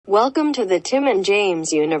Welcome to the Tim and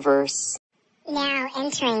James universe. Now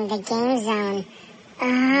entering the game zone.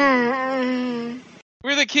 Oh.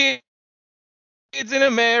 We're the kids in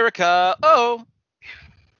America. Oh.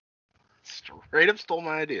 Straight up stole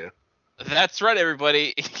my idea. That's right,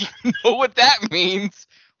 everybody. You know what that means.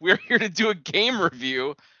 We're here to do a game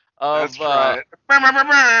review of... That's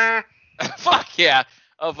right. Fuck yeah.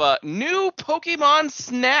 Of new Pokemon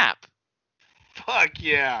Snap. Fuck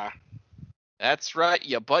yeah. That's right.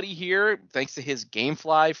 Your buddy here, thanks to his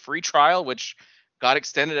GameFly free trial, which got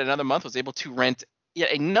extended another month, was able to rent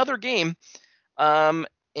yet another game. And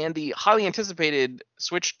the highly anticipated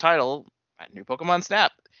Switch title, new Pokemon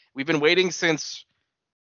Snap. We've been waiting since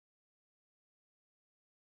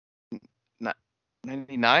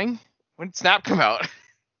 99? When did Snap come out?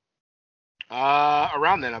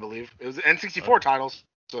 Around then, I believe. It was N64 titles,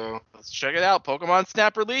 so... Let's check it out. Pokemon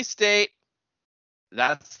Snap release date.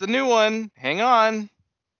 That's the new one. Hang on.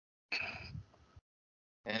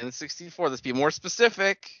 N64. Let's be more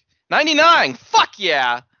specific. 99. Fuck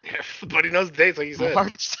yeah. But he knows the dates, like you said.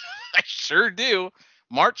 March. I sure do.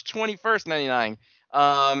 March 21st, 99.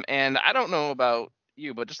 And I don't know about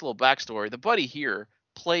you, but just a little backstory. The buddy here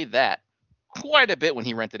played that quite a bit when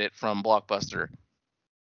he rented it from Blockbuster.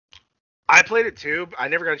 I played it too, but I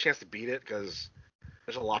never got a chance to beat it because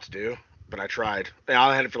there's a lot to do. But I tried. And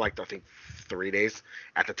I had it for like, I think, 3 days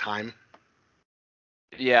at the time.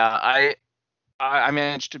 Yeah, I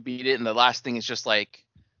managed to beat it, and the last thing is just like...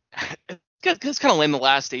 It's kind of lame. The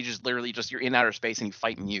last stage is literally just you're in outer space and you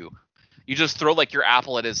fight Mew. You just throw like your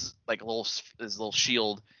apple at his little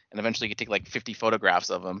shield, and eventually you can take like 50 photographs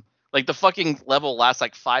of him. Like the fucking level lasts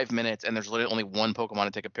like 5 minutes, and there's literally only one Pokemon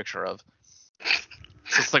to take a picture of.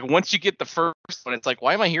 So it's like once you get the first one, it's like,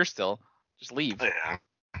 why am I here still? Just leave.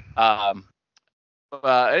 Yeah.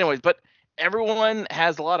 Anyways, but everyone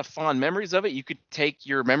has a lot of fond memories of it. You could take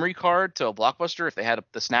your memory card to a Blockbuster if they had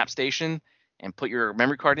the Snap station, and put your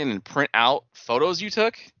memory card in and print out photos you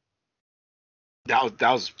took. That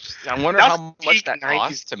was. I wonder how much that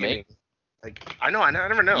costs to make. Like I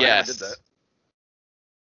never know. Yes. I never did that.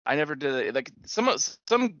 I never did it. Like some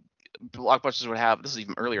Blockbusters would have. This is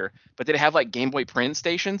even earlier, but they'd have like Game Boy print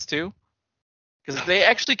stations too, because they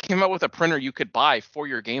actually came out with a printer you could buy for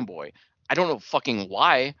your Game Boy. I don't know fucking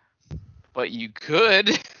why, but you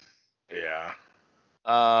could. Yeah.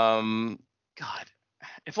 God.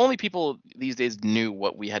 If only people these days knew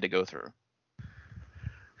what we had to go through.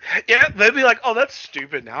 Yeah, they'd be like, "Oh, that's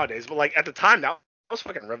stupid nowadays," but like at the time, that was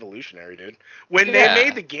fucking revolutionary, dude. When they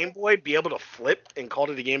made the Game Boy be able to flip and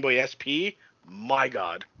called it a Game Boy SP, my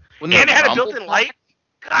God. And it had a built-in light.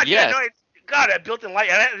 God, yes. Yeah, no, God, it had built-in light.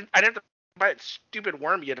 I'd have to buy that stupid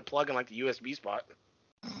worm you had to plug in like the USB spot.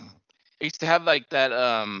 It used to have like that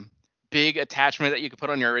big attachment that you could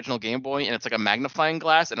put on your original Game Boy, and it's like a magnifying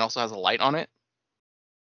glass, and it also has a light on it.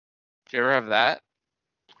 Did you ever have that?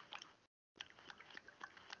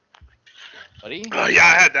 Buddy? Oh, yeah,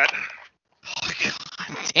 I had that. Oh,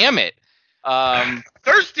 God damn it.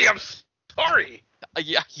 Thirsty, I'm sorry.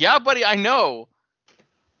 Yeah, buddy, I know.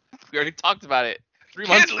 We already talked about it. 3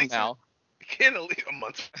 months from now. Can't leave a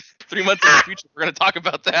month. 3 months in the future, we're going to talk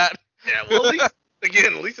about that. Yeah, well,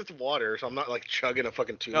 at least it's water, so I'm not like chugging a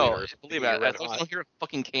fucking 2 No, liters. believe it. As long as I don't hear a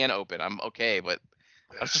fucking can open, I'm okay, but...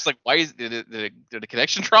 I was just like, why did the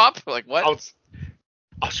connection drop? Like, what?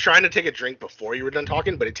 I was trying to take a drink before you were done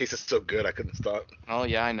talking, but it tasted so good I couldn't stop. Oh,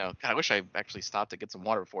 yeah, I know. God, I wish I actually stopped to get some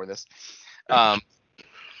water before this.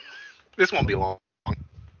 This won't be long.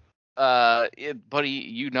 Buddy,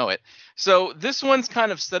 you know it. So this one's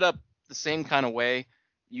kind of set up the same kind of way.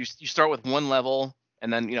 You start with one level,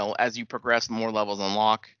 and then, as you progress, more levels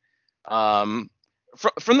unlock. From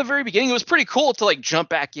the very beginning, it was pretty cool to, like, jump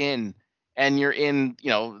back in. And you're in,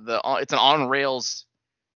 it's an on rails.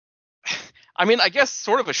 I mean, I guess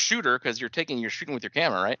sort of a shooter because you're shooting with your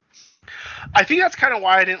camera, right? I think that's kind of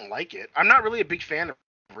why I didn't like it. I'm not really a big fan of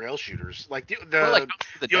rail shooters. Like the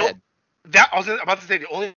Dead. That I was about to say the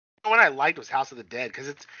only one I liked was House of the Dead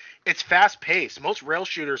because it's fast paced. Most rail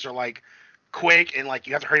shooters are like quick and like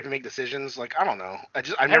you have to hurry up and make decisions. Like I don't know.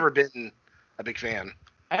 I've never been a big fan.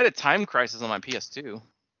 I had a Time Crisis on my PS2.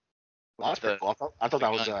 Well, that's pretty cool. I thought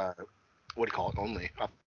that was what do you call it? Only. I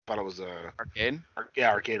thought it was arcade.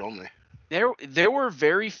 Yeah, arcade only. There were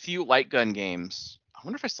very few light gun games. I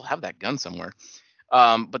wonder if I still have that gun somewhere.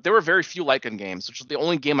 But there were very few light gun games, which was the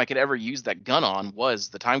only game I could ever use that gun on was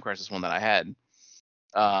the Time Crisis one that I had.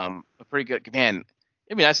 A pretty good man.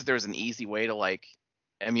 It'd be nice if there was an easy way to like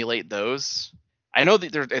emulate those. I know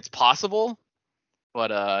that it's possible,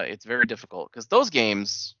 but it's very difficult because those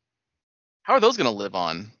games. How are those going to live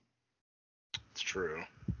on? It's true.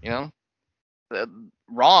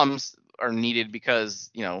 ROMs are needed because,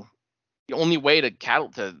 you know, the only way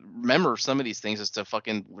to remember some of these things is to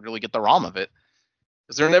fucking really get the ROM of it.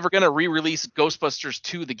 Because they're never going to re-release Ghostbusters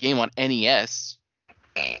 2, the game, on NES.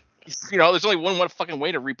 You know, there's only one fucking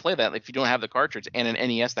way to replay that if you don't have the cartridge and an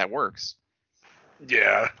NES that works.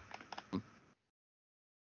 Yeah.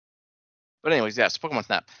 But anyways, yeah, so Pokemon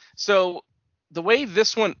Snap. So the way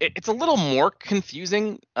this one, it's a little more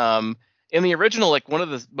confusing. In the original, like, one of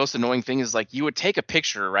the most annoying things is, like, you would take a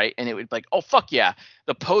picture, right? And it would be like, oh, fuck yeah,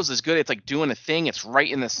 the pose is good. It's like doing a thing. It's right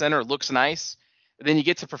in the center. It looks nice. And then you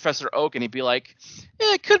get to Professor Oak and he'd be like,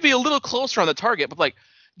 yeah, it could be a little closer on the target. But like,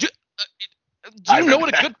 do you know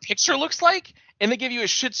what a good picture looks like? And they give you a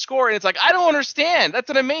shit score. And it's like, I don't understand.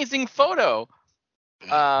 That's an amazing photo.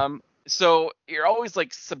 So you're always,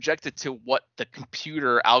 like, subjected to what the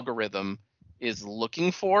computer algorithm is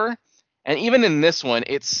looking for. And even in this one,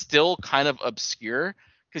 it's still kind of obscure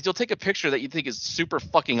because you'll take a picture that you think is super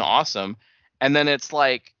fucking awesome, and then it's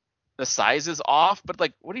like the size is off. But,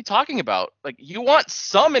 like, what are you talking about? Like, you want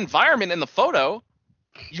some environment in the photo.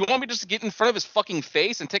 You want me just to get in front of his fucking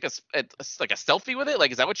face and take a selfie with it?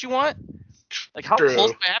 Like, is that what you want? Like, how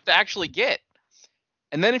close do I have to actually get?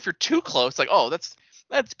 And then if you're too close, like, oh,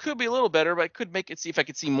 that could be a little better, but I could make it see if I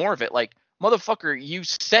could see more of it. Like, motherfucker, you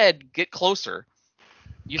said get closer.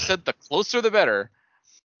 You said the closer the better.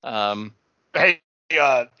 Hey,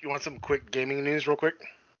 you want some quick gaming news real quick?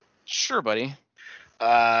 Sure, buddy.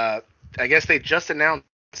 I guess they just announced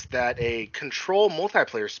that a Control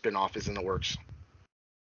multiplayer spin-off is in the works.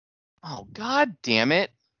 Oh, god damn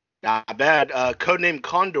it. Not bad. Codename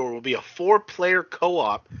Condor will be a 4-player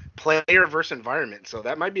co-op player versus environment. So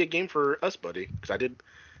that might be a game for us, buddy, because I did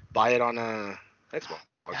buy it on Xbox.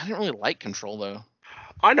 I didn't really like Control, though.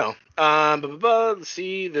 I know. Let's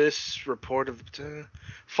see this report of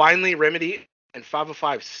finally Remedy and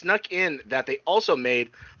 505 snuck in that they also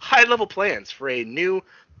made high-level plans for a new,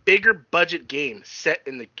 bigger budget game set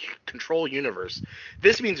in the Control universe.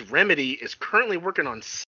 This means Remedy is currently working on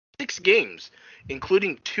 6 games,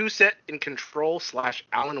 including 2 set in Control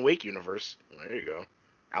 / Alan Wake universe. There you go,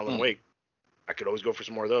 Alan Wake. I could always go for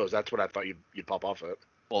some more of those. That's what I thought you'd pop off at.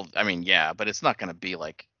 Well, I mean, yeah, but it's not going to be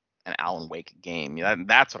like an Alan Wake game.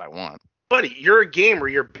 That's what I want. Buddy, you're a game where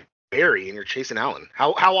you're Barry and you're chasing Alan.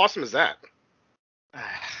 How awesome is that?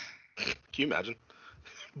 Can you imagine?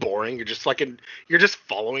 Boring. You're just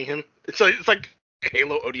following him. It's like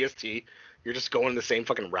Halo ODST. You're just going the same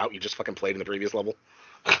fucking route you just fucking played in the previous level.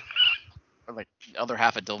 Or like the other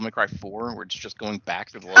half of Devil May Cry 4, where it's just going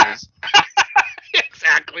back through the levels.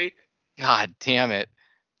 Exactly. God damn it.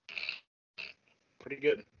 Pretty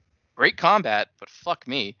good. Great combat, but fuck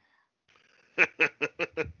me.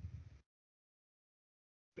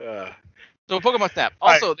 So Pokemon Snap.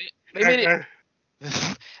 Also, they made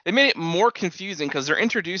it more confusing because they're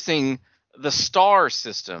introducing the star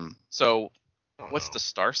system. So, what's the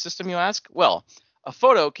star system, you ask? Well, a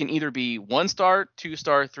photo can either be 1 star, 2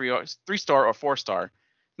 star, 3 star, or 4 star.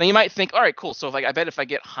 Now you might think, all right, cool. So I bet if I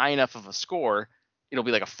get high enough of a score, it'll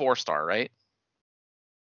be like a 4 star, right?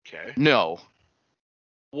 Okay. No.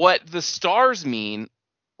 What the stars mean,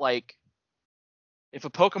 like, if a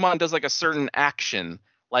Pokemon does like a certain action,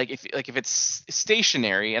 like if it's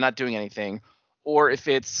stationary and not doing anything, or if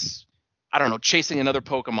it's, I don't know, chasing another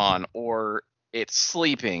Pokemon, or it's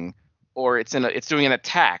sleeping, or it's doing an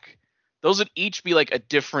attack, those would each be like a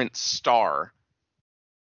different star.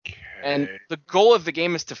 Okay. And the goal of the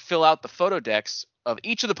game is to fill out the photo decks of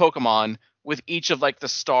each of the Pokemon with each of like the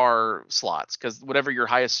star slots, because whatever your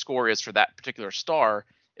highest score is for that particular star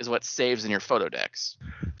is what saves in your photo decks.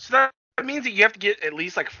 So that means that you have to get at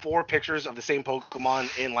least like 4 pictures of the same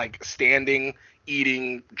Pokemon in like standing,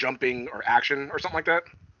 eating, jumping, or action, or something like that.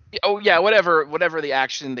 Oh yeah, whatever the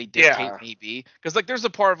action they dictate may be. Because like there's a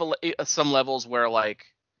part of some levels where like,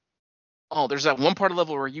 oh, there's that one part of the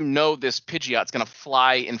level where this Pidgeot's gonna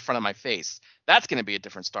fly in front of my face. That's gonna be a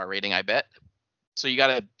different star rating, I bet. So you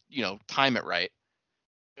gotta time it right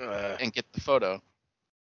and get the photo.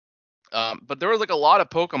 But there was like a lot of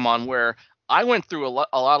Pokemon where I went through a lot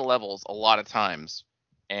of levels a lot of times,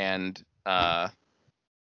 and I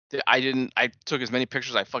took as many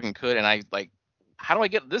pictures as I fucking could, and I like, how do I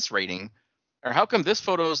get this rating? Or how come this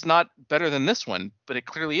photo is not better than this one? But it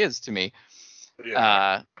clearly is to me.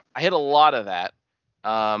 Yeah. I hit a lot of that.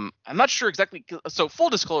 I'm not sure exactly. So full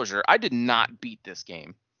disclosure, I did not beat this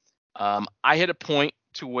game. I hit a point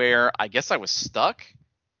to where I guess I was stuck.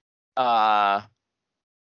 Because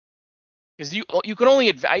you can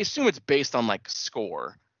only I assume it's based on like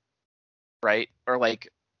score, right? Or like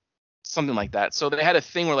something like that. So they had a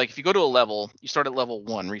thing where like if you go to a level, you start at level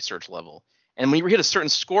 1, research level, And when you hit a certain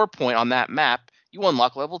score point on that map, you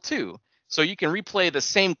unlock level 2. So you can replay the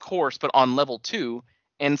same course but on level 2,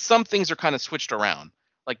 and some things are kind of switched around.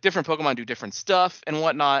 Like different Pokemon do different stuff and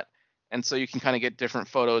whatnot, and so you can kind of get different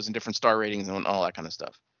photos and different star ratings and all that kind of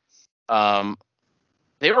stuff.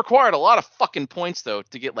 They required a lot of fucking points though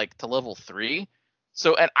to get like to level 3.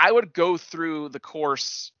 So, and I would go through the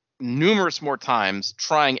course numerous more times,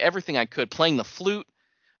 trying everything I could, playing the flute,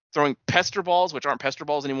 throwing pester balls, which aren't pester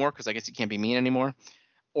balls anymore because I guess you can't be mean anymore,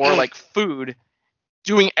 or like food,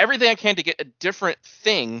 doing everything I can to get a different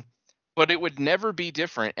thing, but it would never be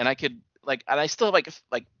different. And I could like, and I still have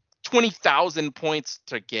like 20,000 points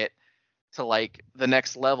to get to like the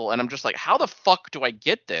next level, and I'm just like, how the fuck do I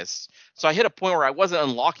get this? So I hit a point where I wasn't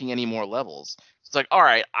unlocking any more levels. It's like, all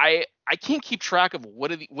right, I can't keep track of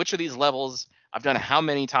which of these levels I've done how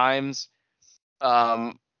many times.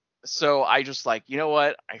 So I just like, you know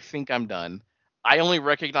what? I think I'm done. I only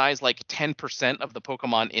recognize like 10% of the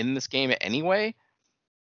Pokemon in this game anyway.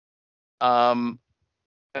 And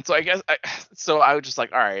so I guess I was just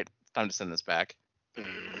like, all right, time to send this back.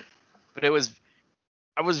 But I was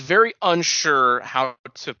very unsure how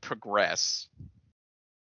to progress.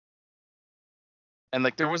 And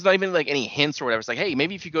like there was not even like any hints or whatever. It's like, hey,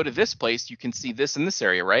 maybe if you go to this place, you can see this in this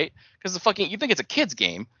area, right? Because you think it's a kid's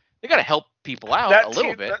game. They gotta help people out a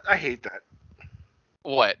little bit. I hate that.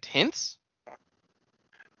 What, hints?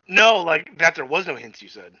 No, like that there was no hints, you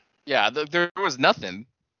said. Yeah, there was nothing.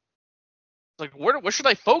 Like, what should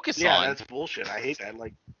I focus on? Yeah, that's bullshit. I hate that.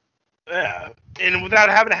 Like, yeah. And without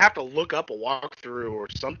having to have to look up a walkthrough or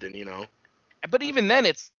something, you know. But even then,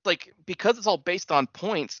 it's like, because it's all based on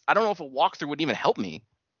points, I don't know if a walkthrough would even help me.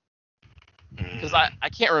 Because I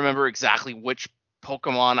can't remember exactly which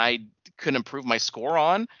Pokemon I could improve my score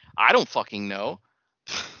on. I don't fucking know.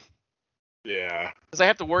 Yeah. Because I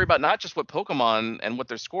have to worry about not just what Pokemon and what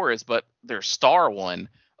their score is, but their star one.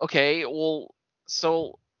 Okay, well,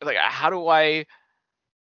 so, like, how do I?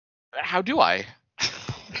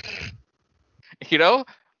 You know?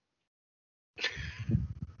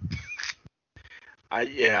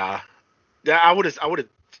 I would have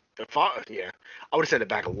sent it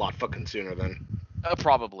back a lot fucking sooner then.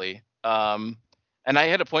 Probably. And I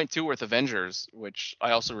had a point too with Avengers, which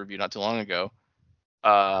I also reviewed not too long ago,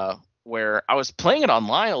 where I was playing it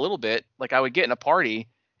online a little bit. Like I would get in a party,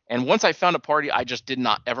 and once I found a party, I just did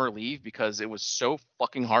not ever leave because it was so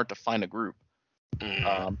fucking hard to find a group.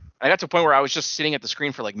 I got to a point where I was just sitting at the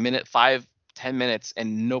screen for like 5-10 minutes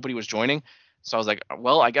and nobody was joining. So I was like,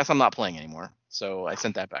 well, I guess I'm not playing anymore. So I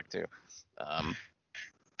sent that back too.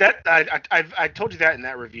 That I told you that in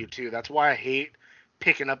that review too. That's why I hate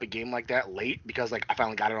picking up a game like that late, because like I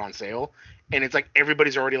finally got it on sale, and it's like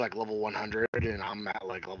everybody's already like level 100 and I'm at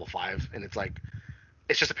like level 5, and it's like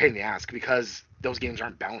it's just a pain in the ass because those games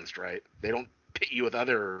aren't balanced right. They don't pit you with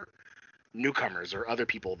other newcomers or other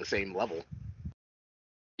people the same level.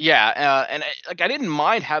 Yeah, and I didn't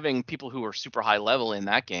mind having people who were super high level in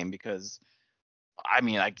that game because, I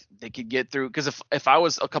mean, they could get through. Because if I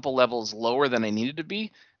was a couple levels lower than I needed to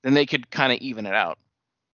be, then they could kind of even it out.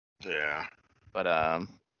 Yeah. But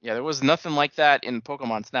yeah, there was nothing like that in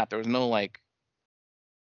Pokemon Snap. There was no like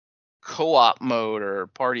co-op mode or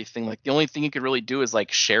party thing. Like the only thing you could really do is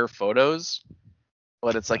like share photos.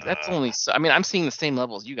 But it's like that's only. I mean, I'm seeing the same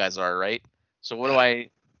levels you guys are, right? So what do I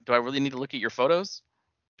really need to look at your photos?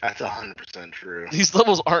 That's 100% true. These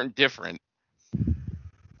levels aren't different.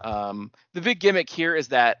 The big gimmick here is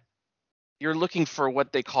that you're looking for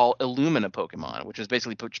what they call Illumina Pokemon, which is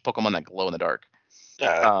basically Pokemon that glow in the dark.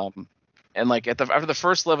 And like after the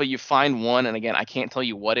first level, you find one, and again, I can't tell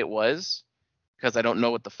you what it was because I don't know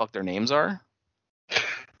what the fuck their names are.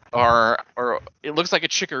 Or it looks like a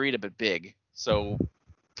Chikorita but big. So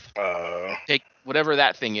take whatever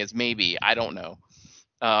that thing is, maybe, I don't know.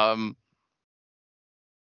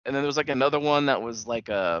 And then there was like another one that was like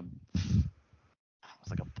a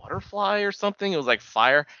butterfly or something. It was like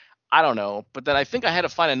fire. I don't know. But then I think I had to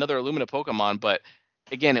find another Illumina Pokemon, but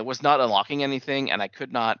again, it was not unlocking anything, and I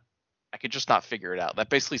could just not figure it out. That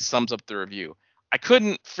basically sums up the review. I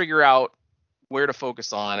couldn't figure out where to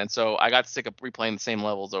focus on, and so I got sick of replaying the same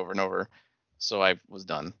levels over and over. So I was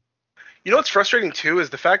done. You know what's frustrating too is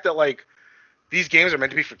the fact that like these games are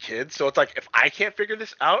meant to be for kids, so it's like if I can't figure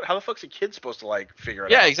this out, how the fuck's a kid supposed to like figure it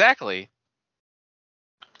out? Yeah, exactly.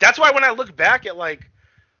 That's why when I look back at like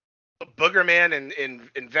Booger Man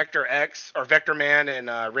and Vector X or Vector Man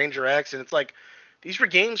and Ranger X, and it's like these were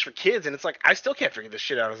games for kids, and it's like I still can't figure this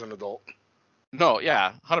shit out as an adult. No,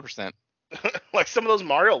 yeah, 100%. Like some of those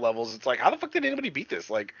Mario levels, it's like how the fuck did anybody beat this?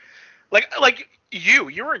 Like you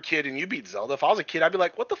were a kid and you beat Zelda. If I was a kid, I'd be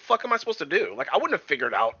like, what the fuck am I supposed to do? Like I wouldn't have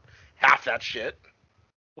figured out half that shit.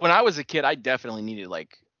 When I was a kid, I definitely needed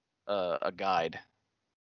like a guide.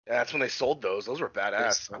 Yeah, that's when they sold those. Those were badass.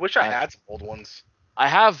 Yes. I wish I had some old ones. I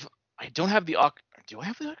don't have the do I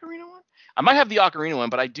have the Ocarina one? I might have the Ocarina one,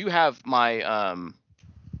 but I do have my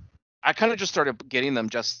I kind of just started getting them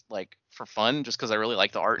just like for fun, just because I really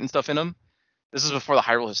like the art and stuff in them. This is before the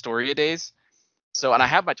Hyrule Historia days. So, and I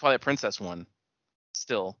have my Twilight Princess one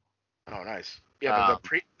still. Oh, nice. Yeah, but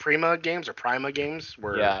the Prima games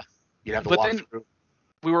where you'd have to walk through.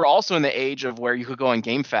 We were also in the age of where you could go on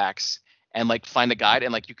GameFAQs and like find a guide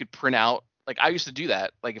and like you could print out. Like I used to do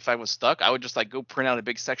that. Like if I was stuck, I would just like go print out a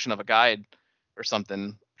big section of a guide or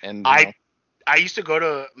something. And I used to go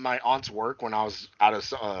to my aunt's work when I was out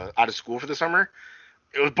of school for the summer.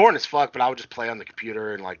 It was boring as fuck, but I would just play on the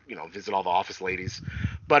computer and like visit all the office ladies.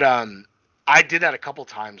 But I did that a couple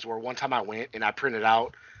times. Where one time I went and I printed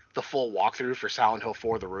out the full walkthrough for Silent Hill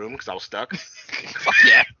 4: The Room because I was stuck. Fuck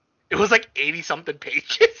yeah. It was like 80 something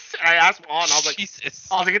pages. And I asked Mom, and I was like, Jesus.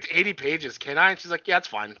 it's 80 pages. Can I? And she's like, yeah, it's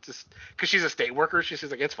fine. Just because she's a state worker, she's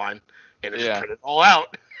like, it's fine. And it just printed it all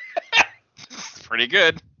out. It's pretty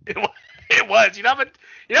good. It was. You know how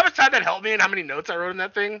much time that helped me and how many notes I wrote in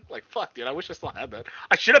that thing? Like, fuck, dude, I wish I still had that.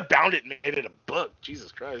 I should have bound it and made it a book.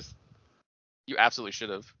 Jesus Christ. You absolutely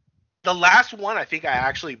should have. The last one I think I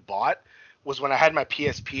actually bought was when I had my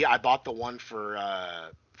PSP. I bought the one for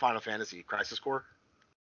Final Fantasy Crisis Core.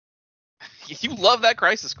 You love that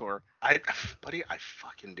Crisis Core. Buddy, I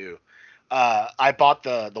fucking do. I bought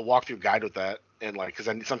the walkthrough guide with that, and like,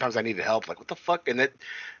 because sometimes I needed help. Like, what the fuck? And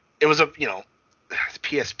it was a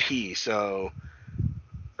PSP, so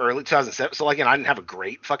early 2007. So like, I didn't have a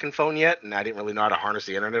great fucking phone yet, and I didn't really know how to harness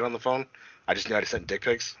the internet on the phone. I just knew how to send dick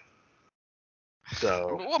pics.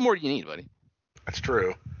 So what more do you need, buddy? That's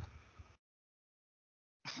true.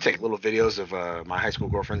 Take little videos of my high school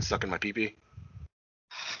girlfriend sucking my pee-pee.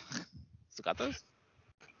 Still got those?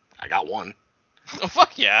 I got one. Oh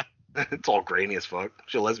fuck yeah! It's all grainy as fuck.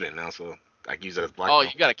 She's a lesbian now, so I can use it as blackmail. Oh,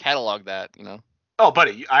 you gotta catalog that, Oh,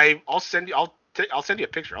 buddy, I'll send you. I'll send you a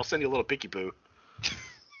picture. I'll send you a little picky poo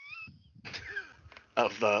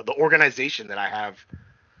of the organization that I have.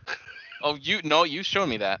 Oh, you showed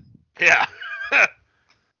me that. Yeah.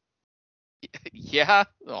 Yeah,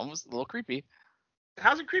 almost a little creepy.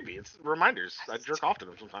 How's it creepy? It's reminders. I jerk off to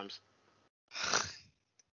them sometimes.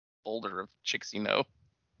 Older of chicks,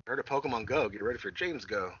 Heard of Pokemon Go. Get ready for James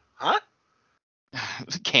Go. Huh?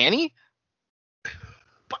 Can he?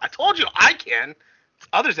 But I told you I can. It's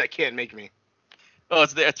others that can't make me. Oh,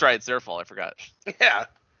 that's right. It's their fault. I forgot. Yeah.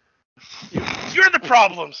 You're the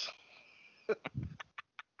problems.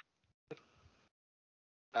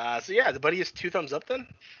 So yeah, the buddy is 2 thumbs up then.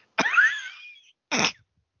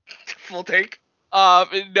 Full take.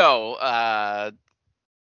 No. I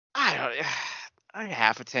don't.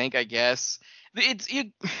 Half a tank, I guess.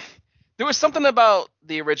 There was something about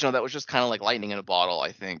the original that was just kind of like lightning in a bottle.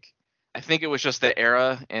 I think it was just the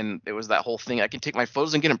era, and it was that whole thing. I can take my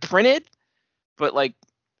photos and get them printed, but like,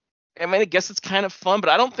 I mean, I guess it's kind of fun. But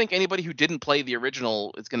I don't think anybody who didn't play the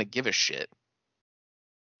original is gonna give a shit.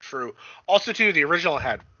 True. Also, too, the original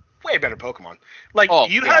had way better Pokemon. Like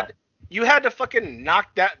you had to fucking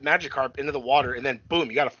knock that Magikarp into the water, and then boom,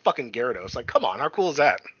 you got a fucking Gyarados. Like, come on, how cool is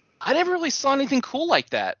that? I never really saw anything cool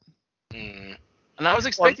like that. Mm. And I was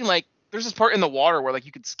expecting like, there's this part in the water where like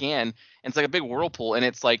you could scan, and it's like a big whirlpool, and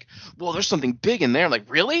it's like, well, there's something big in there. I'm like,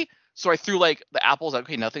 really? So I threw like the apples, like,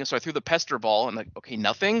 okay, nothing. So I threw the pester ball, and like, okay,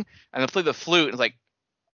 nothing. And I played the flute, and it's like,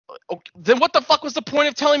 okay, then what the fuck was the point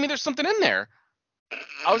of telling me there's something in there?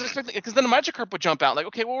 I was expecting, because then the Magikarp would jump out, like,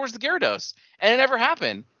 okay, well, where's the Gyarados? And it never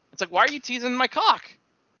happened. It's like, why are you teasing my cock?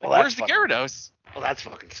 Like, where's the Gyarados? Well, that's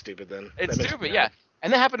fucking stupid then. It's stupid, yeah.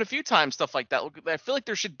 And that happened a few times, stuff like that. I feel like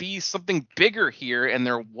there should be something bigger here, and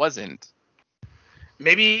there wasn't.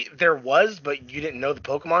 Maybe there was, but you didn't know the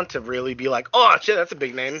Pokemon to really be like, oh shit, that's a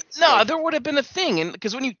big name. No, there would have been a thing, and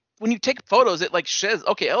because when you take photos, it like says,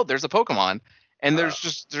 okay, oh, there's a Pokemon, and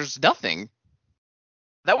there's nothing.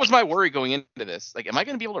 That was my worry going into this. Like, am I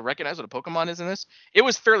going to be able to recognize what a Pokemon is in this? It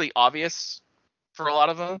was fairly obvious for a lot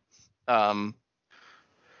of them.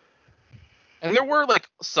 And there were like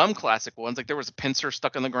some classic ones. Like there was a Pinsir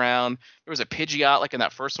stuck on the ground. There was a Pidgeot like in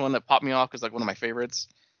that first one that popped me off because like one of my favorites.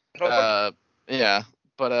 Yeah,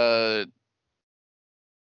 but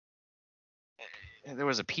there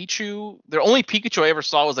was a Pichu. The only Pikachu I ever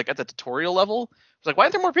saw was like at the tutorial level. I was like, why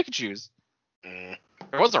aren't there more Pikachus?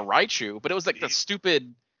 There was a Raichu, but it was like it was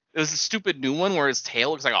a stupid new one where his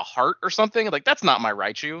tail looks like a heart or something. Like that's not my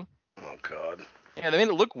Raichu. Oh god. Yeah, they made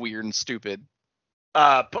it look weird and stupid.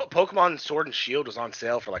 Pokemon Sword and Shield was on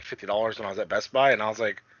sale for like $50 when I was at Best Buy, and I was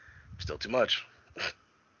like, still too much.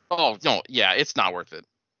 Oh no, yeah, it's not worth it.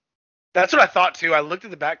 That's what I thought too. I looked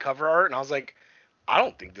at the back cover art and I was like, I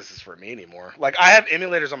don't think this is for me anymore. Like I have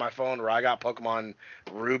emulators on my phone where I got Pokemon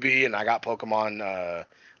Ruby and I got Pokemon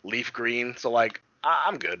Leaf Green. So like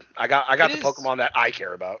I'm good. I got It the is Pokemon that I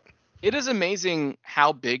care about. it is amazing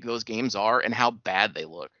how big those games are and how bad they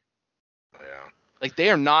look. Yeah. Like they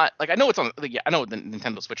are not like I know it's on like, yeah, I know the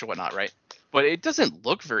Nintendo Switch or whatnot, right? But it doesn't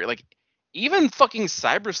look very like even fucking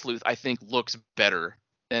Cyber Sleuth I think looks better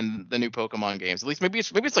than the new Pokemon games. At least maybe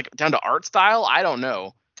it's like down to art style. I don't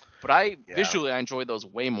know, but Yeah. visually I enjoy those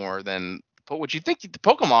way more than. But what you think the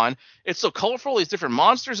Pokemon? It's so colorful. These different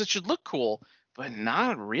monsters. It should look cool, but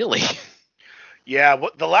not really. Yeah,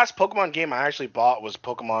 what the last Pokemon game I actually bought was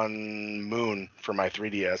Pokemon Moon for my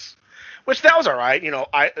 3DS, which that was all right. You know,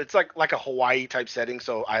 it's like a Hawaii type setting,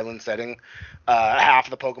 so island setting. Half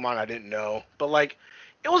of the Pokemon I didn't know, but like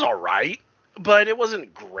it was all right, but it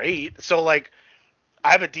wasn't great. So like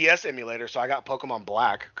I have a DS emulator, so I got Pokemon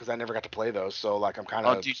Black because I never got to play those. So like I'm kind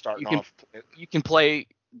Oh, of dude, starting off. you can play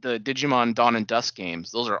the Digimon Dawn and Dusk games.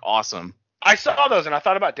 Those are awesome. I saw those and I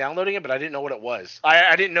thought about downloading it, but I didn't know what it was.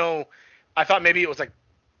 I didn't know. I thought maybe it was like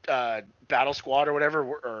Battle Squad or whatever,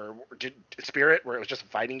 or Spirit, where it was just a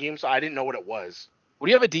fighting game. So I didn't know what it was. What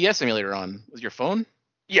do you have a DS emulator on? With your phone?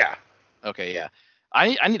 Yeah, Okay, yeah.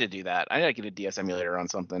 I need to do that. I need to get a DS emulator on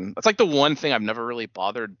something. That's like the one thing I've never really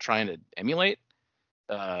bothered trying to emulate.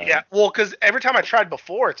 yeah. Well, because every time I tried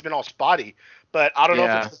before, it's been all spotty. But I don't know if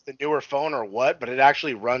it's Yeah. just the newer phone or what. But it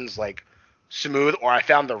actually runs like smooth, or I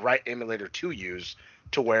found the right emulator to use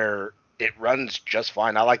to where it runs just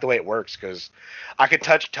fine. I like the way it works because I could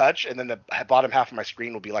touch, and then the bottom half of my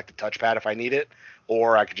screen will be like the touchpad if I need it,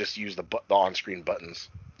 or I could just use the on-screen buttons.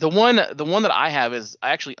 The one that I have is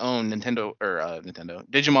I actually own Nintendo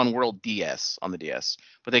Digimon World DS on the DS,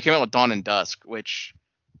 but they came out with Dawn and Dusk, which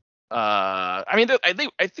I mean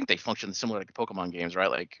I think they function similar to Pokemon games,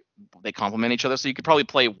 right? Like they complement each other, so you could probably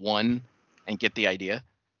play one and get the idea.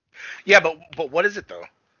 Yeah, but what is it though?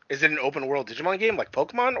 Is it an open world Digimon game like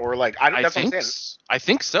Pokemon, or like that's what I'm saying. I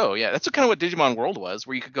think so. Yeah, that's kind of what Digimon World was,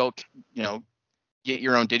 where you could go, you know, get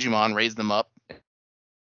your own Digimon, raise them up, and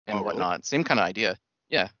Oh really? whatnot. Same kind of idea.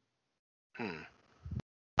 Yeah. Hmm.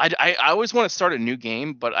 I always want to start a new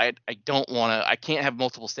game, but I don't want to. I can't have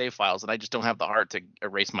multiple save files, and I just don't have the heart to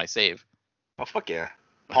erase my save. Oh fuck yeah.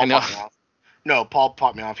 I Paul know. popped me off. No, Paul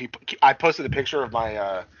popped me off. I posted a picture of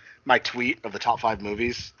my my tweet of the top 5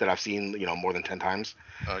 movies that I've seen, more than 10 times.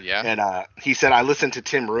 Oh yeah. And he said, I listened to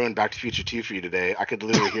Tim ruin Back to Future 2 for you today. I could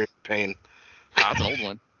literally hear the pain. That's an old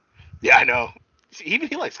one. Yeah, I know. See, even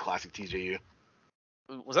he likes classic TJU.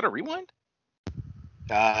 Was that a rewind?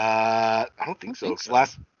 I don't think so.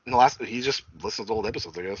 In the last, he just listens to old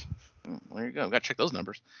episodes, I guess. Well, there you go. Got to check those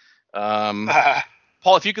numbers.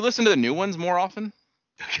 Paul, if you could listen to the new ones more often.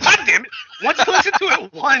 God damn it! Once you listen to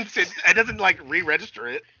it once, it doesn't like re-register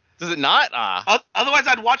it. Does it not? Otherwise,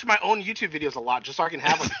 I'd watch my own YouTube videos a lot just so I can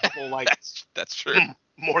have like a couple like that's true.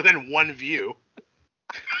 more than one view.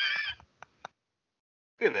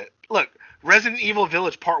 Look at it. Look, Resident Evil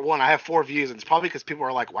Village Part 1. I have 4 views, and it's probably because people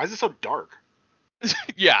are like, "Why is it so dark?"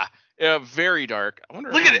 Yeah, very dark. I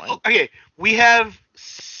wonder. Look at it. Okay, we have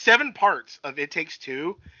 7 parts of It Takes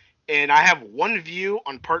Two, and I have 1 view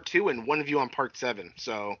on Part 2 and 1 view on Part 7.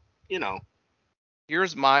 So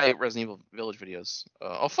Here's my Resident Evil Village videos.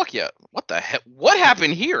 Oh fuck yeah! What the heck? What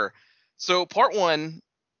happened here? So part 1,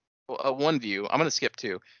 1 view. I'm gonna skip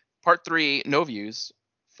 2. Part 3, no views.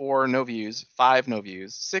 4, no views. 5, no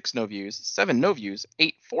views. 6, no views. 7, no views.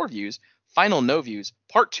 8, 4 views. Final, no views.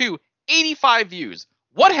 Part 2, 85 views.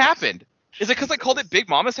 What happened? Is it because I called it Big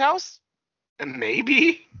Mama's House?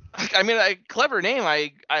 Maybe. I mean, clever name.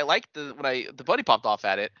 I liked the buddy popped off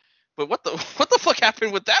at it, but what the fuck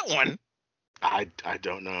happened with that one? I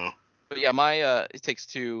don't know. But yeah, my It Takes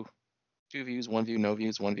Two views, 1 view, no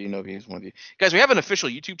views, 1 view, no views, 1 view. Guys, we have an official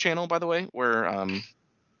YouTube channel, by the way, where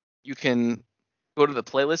you can go to the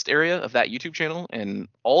playlist area of that YouTube channel, and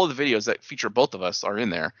all of the videos that feature both of us are in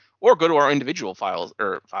there. Or go to our individual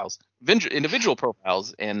individual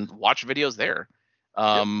profiles, and watch videos there.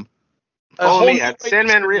 Follow me at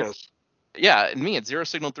Sandman Rios. Yeah, and me at Zero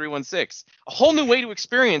Signal 316. A whole new way to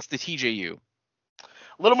experience the TJU.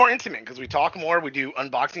 A little more intimate because we talk more. We do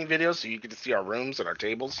unboxing videos, so you get to see our rooms and our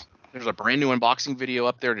tables. There's a brand new unboxing video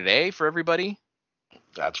up there today for everybody.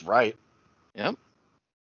 That's right. Yep.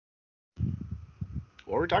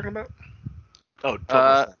 What were we talking about? Oh,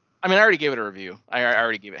 I mean, I already gave it a review. I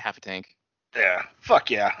already gave it half a tank. Yeah.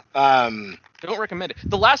 Fuck yeah. Don't recommend it.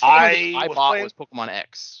 The last one I bought was Pokemon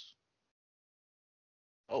X.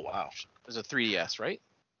 Oh wow. It was a 3DS, right?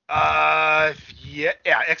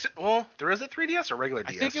 Yeah. X. Well, there is a 3DS or regular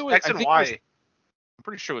DS. I think it was. X I and think it Y. was, I'm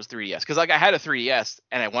pretty sure it was 3DS because like I had a 3DS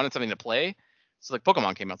and I wanted something to play, so like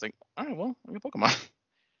Pokemon came out. I was like, all right, well, I get Pokemon.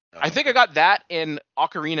 I think I got that in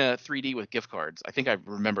Ocarina 3D with gift cards. I think I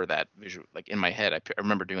remember that visual, like in my head. I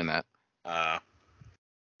remember doing that. I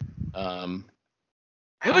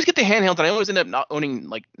always get the handheld, and I always end up not owning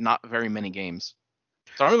like not very many games.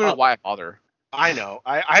 So I don't even know why I bother. I know.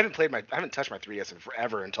 I haven't touched my 3DS in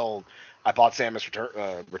forever until I bought Samus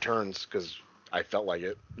Returns because I felt like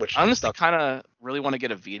it. Which I honestly kind of really want to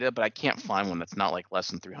get a Vita, but I can't find one that's not like less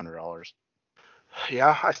than $300.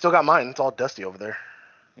 Yeah, I still got mine. It's all dusty over there.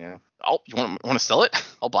 Yeah. You want to sell it?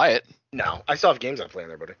 I'll buy it. No, I still have games I play on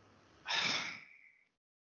there, buddy.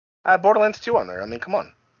 I have Borderlands 2 on there. I mean, come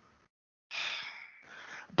on.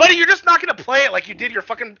 Buddy, you're just not gonna play it like you did your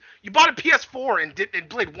fucking. You bought a PS4 and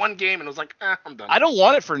played one game and was like, I'm done. I don't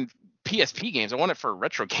want it for PSP games. I want it for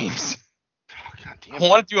retro games. Oh, God damn I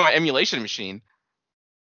want it to do my emulation machine.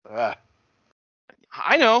 I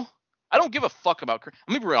know. I don't give a fuck about.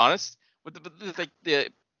 Let me be honest. With the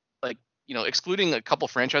excluding a couple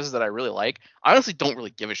franchises that I really like, I honestly don't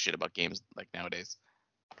really give a shit about games like nowadays.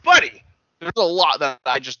 Buddy, there's a lot that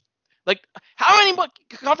I just like. How many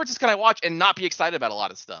conferences can I watch and not be excited about a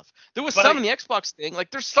lot of stuff? There was some in the Xbox thing.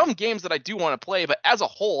 Like, there's some games that I do want to play, but as a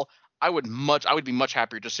whole, I would be much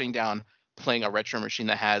happier just sitting down playing a retro machine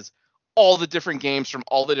that has all the different games from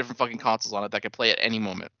all the different fucking consoles on it that I could play at any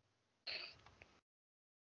moment.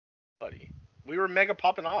 Buddy, we were mega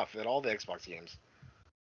popping off at all the Xbox games.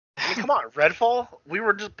 I mean, come on, Redfall. We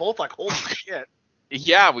were just both like, holy shit.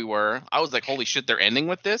 Yeah, we were. I was like, holy shit, they're ending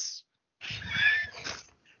with this.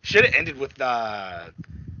 Should have ended with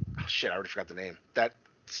shit, I already forgot the name. That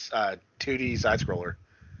 2D side scroller.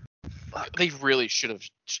 Fuck. They really should have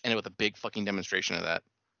ended with a big fucking demonstration of that.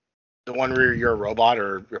 The one where you're a robot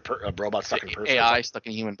or a robot stuck in person. AI stuck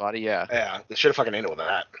in a human body, yeah. Yeah, they should have fucking ended with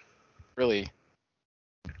that. Really.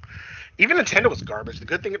 Even Nintendo was garbage.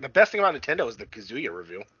 The best thing about Nintendo is the Kazuya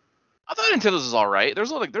review. I thought Nintendo's was all right.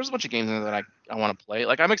 There's a bunch of games in there that I want to play.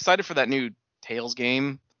 Like, I'm excited for that new Tales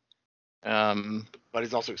game. But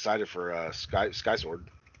he's also excited for Sky Sword.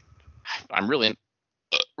 I'm really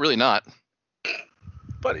not.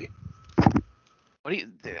 Buddy.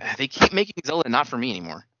 They keep making Zelda not for me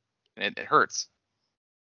anymore. It hurts.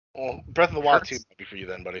 Well, Breath of the Wild 2 might be for you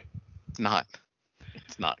then, buddy. It's not.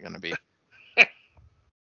 It's not gonna be.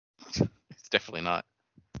 It's definitely not.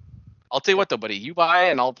 I'll tell you what though, buddy. You buy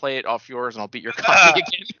it and I'll play it off yours and I'll beat your copy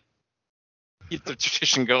again. Keep the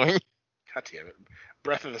tradition going. God damn it.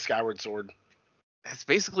 Breath of the Skyward Sword. That's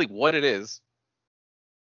basically what it is.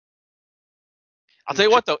 I'll tell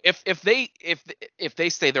you what though, if they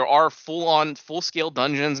say there are full scale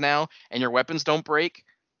dungeons now and your weapons don't break,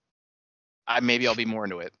 maybe I'll be more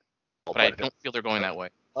into it. But I don't feel they're going that way.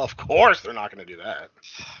 Of course they're not going to do that.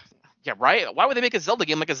 Yeah, right? Why would they make a Zelda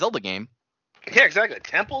game like a Zelda game? Yeah, exactly.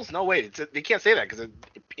 Temples? No, wait. They can't say that because it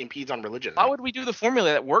impedes on religion. Why would we do the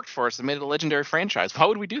formula that worked for us and made it a legendary franchise? Why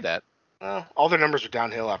would we do that? Well, all their numbers are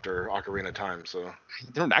downhill after Ocarina of Time, so...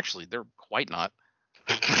 They're quite not.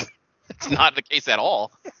 It's not the case at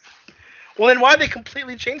all. Well, then why they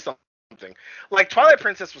completely change something? Like, Twilight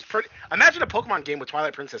Princess was pretty... Imagine a Pokemon game with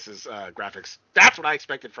Twilight Princess's graphics. That's what I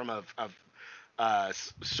expected from a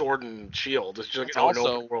Sword and Shield. It's just like an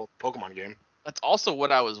open world Pokemon game. That's also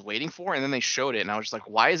what I was waiting for, and then they showed it, and I was just like,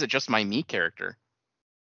 why is it just my Mii character?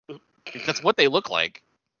 That's what they look like.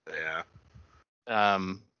 Yeah.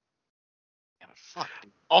 Fuck.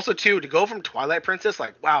 Also, too, to go from Twilight Princess,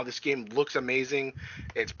 like, wow, this game looks amazing.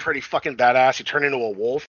 It's pretty fucking badass. You turn into a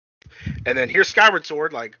wolf. And then here's Skyward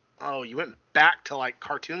Sword, like, oh, you went back to, like,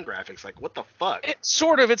 cartoon graphics. Like, what the fuck? It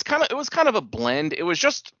was kind of a blend. It was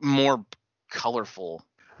just more colorful.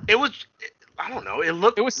 I don't know. It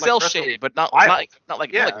was like cell shaded, but not like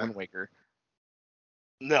Wind Waker.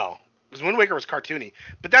 No, because Wind Waker was cartoony,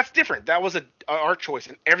 but that's different. That was our choice,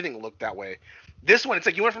 and everything looked that way. This one, it's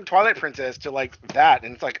like you went from Twilight Princess to like that,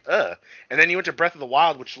 and it's like and then you went to Breath of the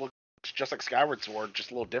Wild, which looks just like Skyward Sword,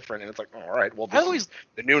 just a little different, and it's like, oh, all right, well, this is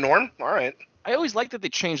the new norm. All right. I always liked that they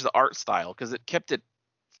changed the art style because it kept it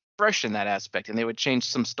fresh in that aspect, and they would change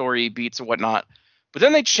some story beats or whatnot. But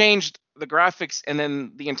then they changed the graphics and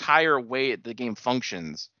then the entire way the game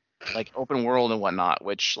functions, like open world and whatnot.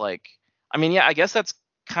 Which, like, I mean, yeah, I guess that's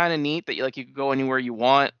kind of neat that you could go anywhere you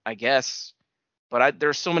want, I guess. But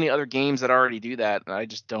there's so many other games that already do that, and I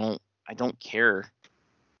just don't care.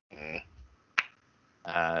 Yeah.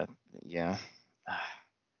 All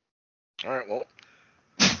right, well,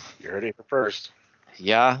 you heard it first.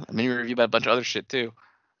 Yeah, I'm gonna review about a bunch of other shit too.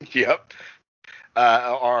 Yep.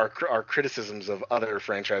 our criticisms of other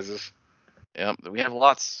franchises. Yep, we have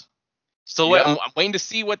lots. So Yep. I'm waiting to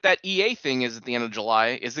see what that EA thing is at the end of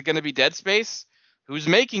July. Is it going to be Dead Space? Who's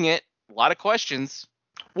making it? A lot of questions.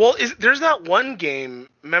 Well, there's that one game,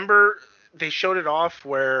 remember they showed it off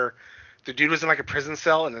where the dude was in like a prison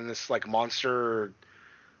cell and then this like monster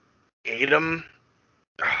ate him.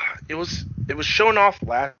 It was shown off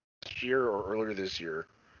last year or earlier this year.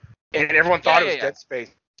 And everyone thought it was Dead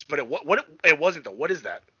Space, but it wasn't though. What is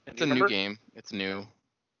that? It's a new game. It's new.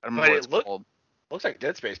 I don't But remember what it's called. Looks like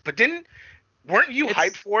Dead Space. But weren't you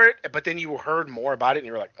hyped for it? But then you heard more about it and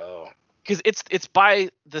you were like, oh. Because it's by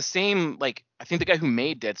the same, like, I think the guy who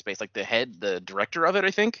made Dead Space, like the director of it,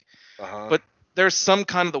 I think. Uh-huh. But there's some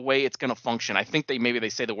kind of the way it's gonna function. I think maybe they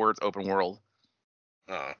say the words open world.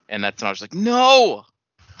 And that's when I was like, no.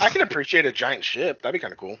 I can appreciate a giant ship. That'd be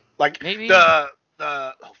kind of cool. Like maybe the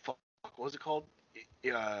oh fuck, what was it called?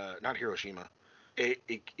 Not Hiroshima.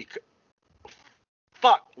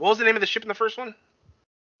 Fuck. What was the name of the ship in the first one?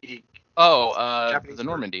 The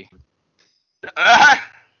Normandy. Do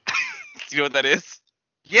you know what that is?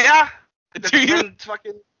 Yeah. Do you?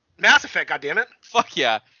 Fucking Mass Effect, goddammit. Fuck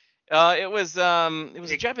yeah. It was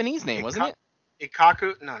a Japanese name, wasn't it?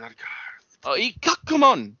 Ikaku? No, not Ikaku. Oh,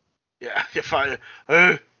 Ikakumon. Yeah, if I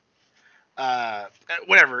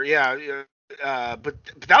whatever, yeah. But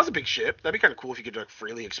that was a big ship. That'd be kind of cool if you could like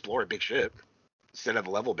freely explore a big ship instead of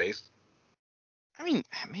level based. I mean,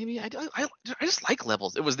 maybe I just like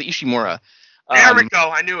levels. It was the Ishimura. There we go.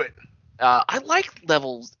 I knew it. I like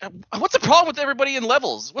levels. What's the problem with everybody in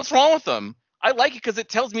levels? What's wrong with them? I like it because it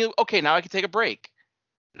tells me, okay, now I can take a break.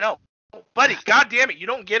 No, buddy, God damn it, you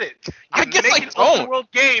don't get it. I guess I don't. Open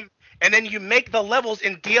world game, and then you make the levels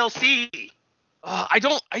in DLC. I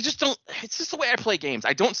just don't. It's just the way I play games.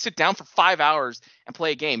 I don't sit down for 5 hours and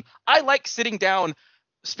play a game. I like sitting down,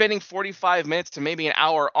 spending 45 minutes to maybe an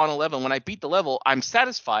hour on a level. When I beat the level, I'm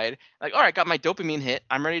satisfied. Like, all right, got my dopamine hit.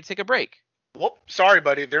 I'm ready to take a break. Well, sorry,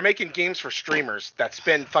 buddy. They're making games for streamers that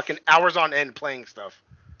spend fucking hours on end playing stuff.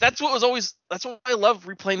 That's why I love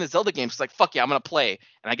replaying the Zelda games. It's like, fuck yeah, I'm going to play.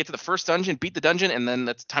 And I get to the first dungeon, beat the dungeon, and then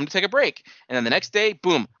it's time to take a break. And then the next day,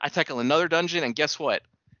 boom, I tackle another dungeon, and guess what?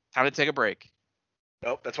 Time to take a break.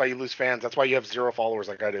 Nope, that's why you lose fans. That's why you have 0 followers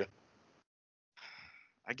like I do.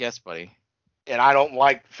 I guess, buddy. And I don't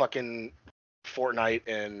like fucking Fortnite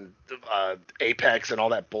and Apex and all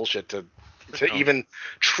that bullshit to even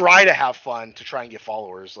try to have fun to try and get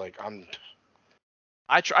followers. Like,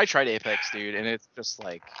 I tried Apex, dude, and it's just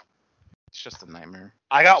like, it's just a nightmare.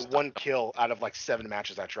 I got 1 kill out of like 7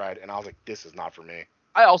 matches I tried, and I was like, this is not for me.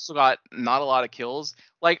 I also got not a lot of kills.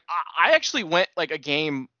 Like, I actually went like a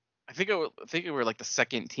game. I think we were like the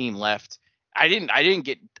second team left. I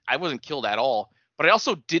wasn't killed at all, but I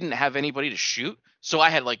also didn't have anybody to shoot, so I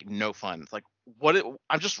had like no fun. Like,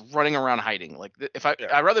 I'm just running around hiding. Like,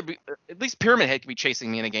 I'd rather be, at least Pyramid Head could be chasing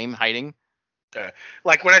me in a game hiding.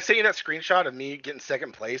 Like when I sent you that screenshot of me getting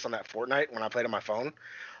second place on that Fortnite when I played on my phone,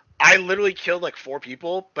 I literally killed like 4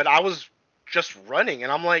 people, but I was just running,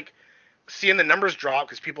 and I'm like seeing the numbers drop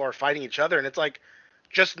because people are fighting each other, and it's like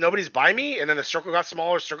just nobody's by me, and then the circle got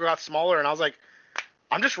smaller, and I was like,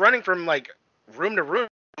 I'm just running from like room to room,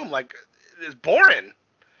 like it's boring.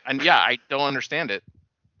 And yeah, I don't understand it.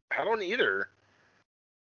 I don't either.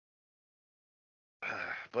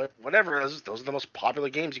 But whatever, those are the most popular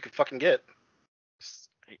games you could fucking get.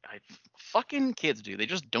 Fucking kids, dude. They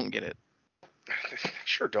just don't get it.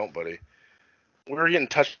 Sure don't, buddy. We're getting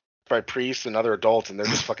touched by priests and other adults, and they're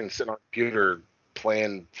just fucking sitting on a computer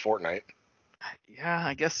playing Fortnite. Yeah,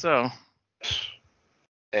 I guess so.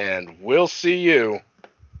 And we'll see you.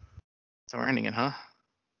 So we're ending it, huh?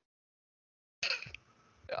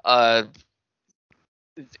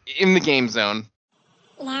 In the game zone.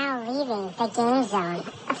 Now leaving the game zone.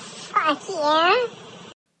 Fuck yeah!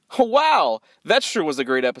 Wow, that sure was a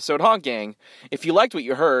great episode, huh, gang? If you liked what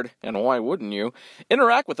you heard, and why wouldn't you,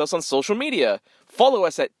 interact with us on social media. Follow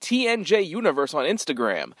us at TNJ Universe on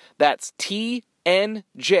Instagram. That's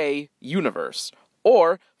TNJ Universe.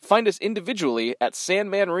 Or find us individually at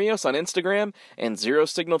Sandman Rios on Instagram and Zero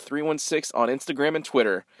Signal 316 on Instagram and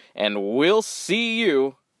Twitter. And we'll see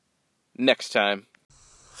you next time.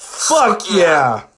 Fuck yeah!